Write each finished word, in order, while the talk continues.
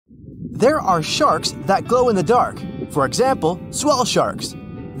There are sharks that glow in the dark. For example, swell sharks.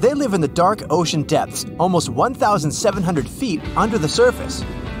 They live in the dark ocean depths, almost 1,700 feet under the surface.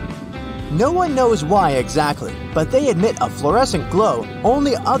 No one knows why exactly, but they emit a fluorescent glow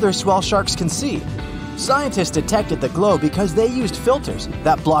only other swell sharks can see. Scientists detected the glow because they used filters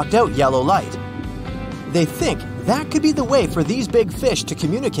that blocked out yellow light. They think that could be the way for these big fish to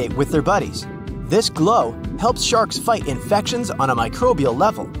communicate with their buddies. This glow helps sharks fight infections on a microbial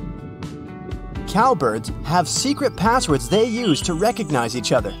level. Cowbirds have secret passwords they use to recognize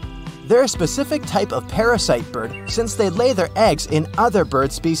each other. They're a specific type of parasite bird since they lay their eggs in other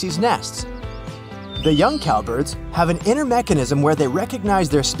bird species' nests. The young cowbirds have an inner mechanism where they recognize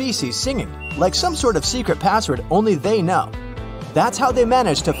their species singing, like some sort of secret password only they know. That's how they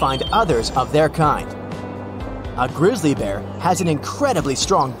manage to find others of their kind. A grizzly bear has an incredibly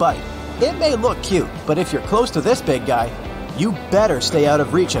strong bite. It may look cute, but if you're close to this big guy, you better stay out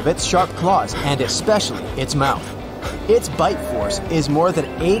of reach of its sharp claws and especially its mouth. Its bite force is more than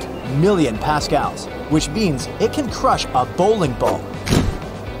 8 million pascals, which means it can crush a bowling ball.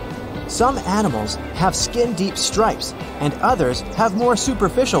 Some animals have skin-deep stripes, and others have more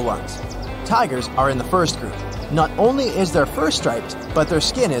superficial ones. Tigers are in the first group. Not only is their fur striped, but their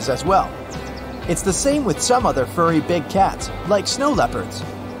skin is as well. It's the same with some other furry big cats, like snow leopards.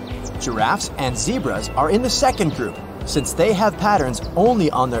 Giraffes and zebras are in the second group, since they have patterns only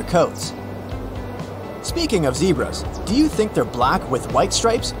on their coats. Speaking of zebras, do you think they're black with white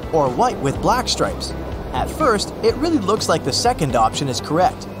stripes or white with black stripes? At first, it really looks like the second option is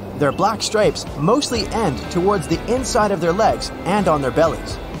correct. Their black stripes mostly end towards the inside of their legs and on their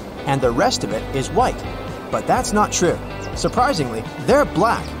bellies, and the rest of it is white. But that's not true. Surprisingly, they're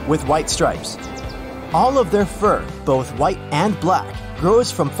black with white stripes. All of their fur, both white and black,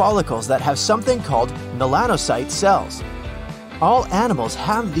 grows from follicles that have something called melanocyte cells. All animals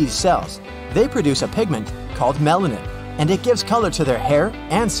have these cells. They produce a pigment called melanin, and it gives color to their hair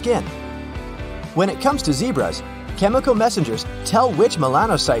and skin. When it comes to zebras, chemical messengers tell which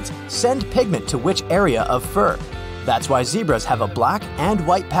melanocytes send pigment to which area of fur. That's why zebras have a black and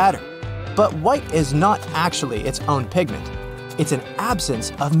white pattern. But white is not actually its own pigment. It's an absence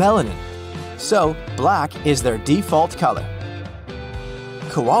of melanin. So, black is their default color.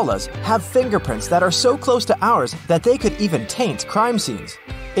 Koalas have fingerprints that are so close to ours that they could even taint crime scenes.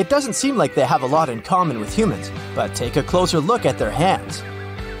 It doesn't seem like they have a lot in common with humans, but take a closer look at their hands.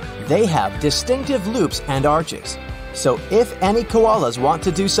 They have distinctive loops and arches. So if any koalas want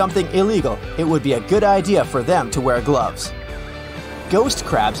to do something illegal, it would be a good idea for them to wear gloves. Ghost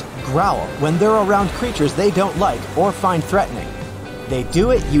crabs growl when they're around creatures they don't like or find threatening. They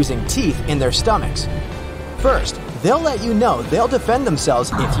do it using teeth in their stomachs. First, they'll let you know they'll defend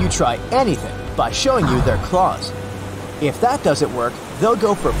themselves if you try anything by showing you their claws. If that doesn't work, they'll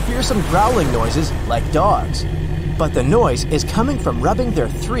go for fearsome growling noises like dogs. But the noise is coming from rubbing their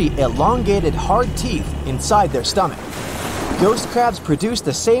 3 elongated hard teeth inside their stomach. Ghost crabs produce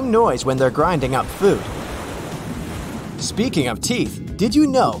the same noise when they're grinding up food. Speaking of teeth, did you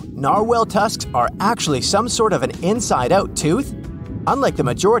know narwhal tusks are actually some sort of an inside-out tooth? Unlike the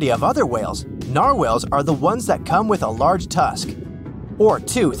majority of other whales, narwhals are the ones that come with a large tusk, or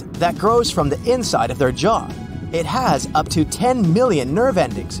tooth that grows from the inside of their jaw. It has up to 10 million nerve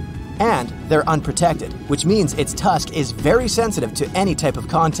endings, and they're unprotected, which means its tusk is very sensitive to any type of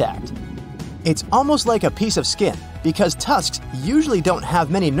contact. It's almost like a piece of skin, because tusks usually don't have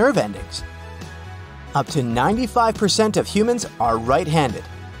many nerve endings. Up to 95% of humans are right-handed,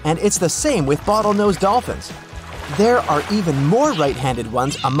 and it's the same with bottlenose dolphins. There are even more right-handed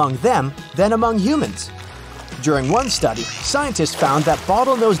ones among them than among humans. During one study, scientists found that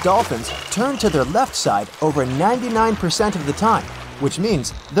bottlenose dolphins turn to their left side over 99% of the time, which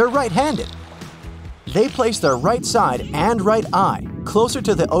means they're right-handed. They place their right side and right eye closer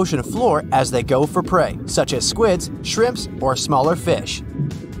to the ocean floor as they go for prey, such as squids, shrimps, or smaller fish.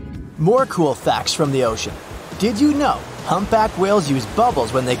 More cool facts from the ocean. Did you know humpback whales use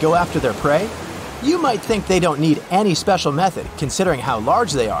bubbles when they go after their prey? You might think they don't need any special method considering how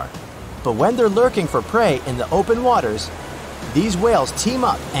large they are. But when they're lurking for prey in the open waters, these whales team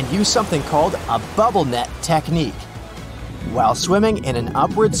up and use something called a bubble net technique. While swimming in an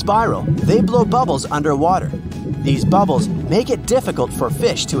upward spiral, they blow bubbles underwater. These bubbles make it difficult for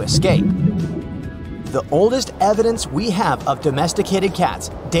fish to escape. The oldest evidence we have of domesticated cats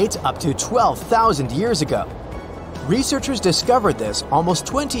dates up to 12,000 years ago. Researchers discovered this almost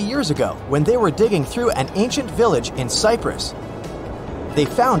 20 years ago when they were digging through an ancient village in Cyprus. They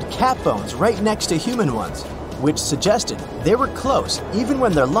found cat bones right next to human ones, which suggested they were close even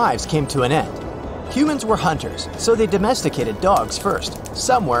when their lives came to an end. Humans were hunters, so they domesticated dogs first,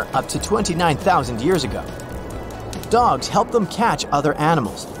 somewhere up to 29,000 years ago. Dogs helped them catch other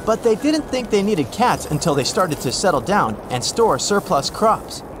animals, but they didn't think they needed cats until they started to settle down and store surplus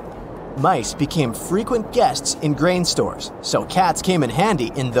crops. Mice became frequent guests in grain stores, so cats came in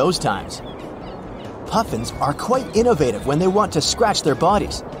handy in those times. Puffins are quite innovative when they want to scratch their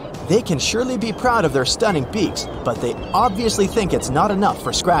bodies. They can surely be proud of their stunning beaks, but they obviously think it's not enough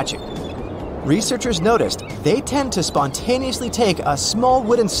for scratching. Researchers noticed they tend to spontaneously take a small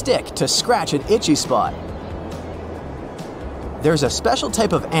wooden stick to scratch an itchy spot. There's a special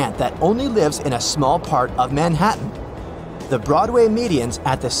type of ant that only lives in a small part of Manhattan. The Broadway medians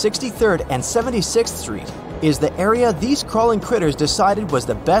at the 63rd and 76th Street is the area these crawling critters decided was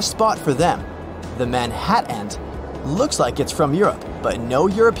the best spot for them. The Manhattan ant looks like it's from Europe, but no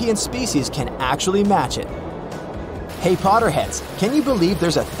European species can actually match it. Hey Potterheads, can you believe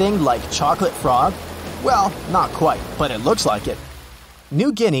there's a thing like chocolate frog? Well, not quite, but it looks like it.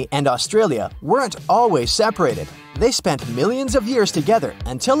 New Guinea and Australia weren't always separated. They spent millions of years together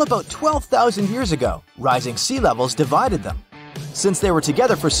until about 12,000 years ago, rising sea levels divided them. Since they were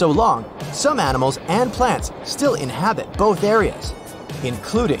together for so long, some animals and plants still inhabit both areas,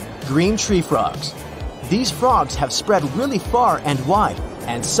 including green tree frogs. These frogs have spread really far and wide,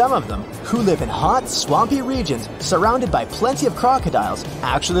 and some of them, who live in hot, swampy regions surrounded by plenty of crocodiles,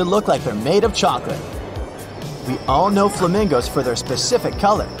 actually look like they're made of chocolate. We all know flamingos for their specific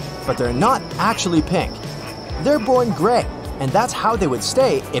color, but they're not actually pink. They're born gray, and that's how they would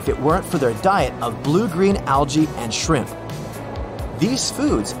stay if it weren't for their diet of blue-green algae and shrimp. These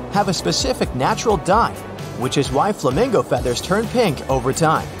foods have a specific natural dye, which is why flamingo feathers turn pink over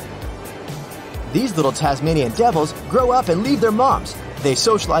time. These little Tasmanian devils grow up and leave their moms. They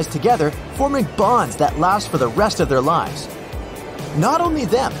socialize together, forming bonds that last for the rest of their lives. Not only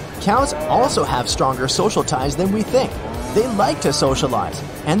them, cows also have stronger social ties than we think. They like to socialize,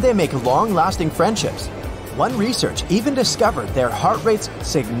 and they make long-lasting friendships. One research even discovered their heart rates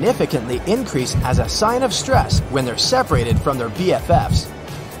significantly increase as a sign of stress when they're separated from their BFFs.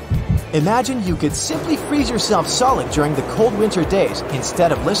 Imagine you could simply freeze yourself solid during the cold winter days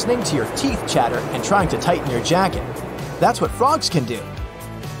instead of listening to your teeth chatter and trying to tighten your jacket. That's what frogs can do.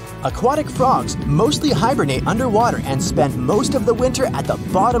 Aquatic frogs mostly hibernate underwater and spend most of the winter at the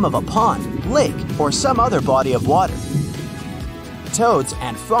bottom of a pond, lake, or some other body of water. Toads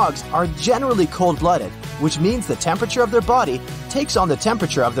and frogs are generally cold-blooded, which means the temperature of their body takes on the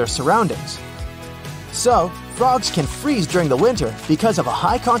temperature of their surroundings. So, frogs can freeze during the winter because of a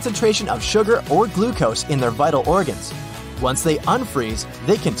high concentration of sugar or glucose in their vital organs. Once they unfreeze,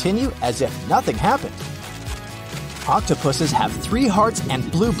 they continue as if nothing happened. Octopuses have 3 hearts and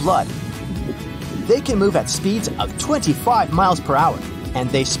blue blood. They can move at speeds of 25 miles per hour, and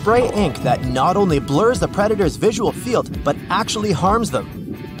they spray ink that not only blurs the predator's visual field, but actually harms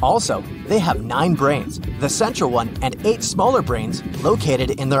them. Also, they have 9 brains, the central one and 8 smaller brains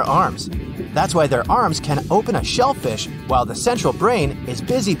located in their arms. That's why their arms can open a shellfish while the central brain is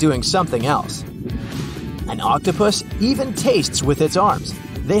busy doing something else. An octopus even tastes with its arms.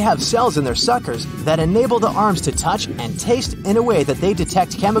 They have cells in their suckers that enable the arms to touch and taste in a way that they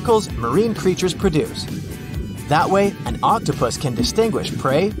detect chemicals marine creatures produce. That way, an octopus can distinguish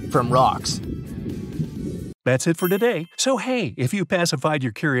prey from rocks. That's it for today. So hey, if you pacified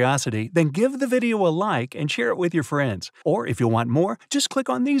your curiosity, then give the video a like and share it with your friends. Or if you want more, just click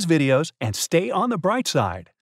on these videos and stay on the bright side.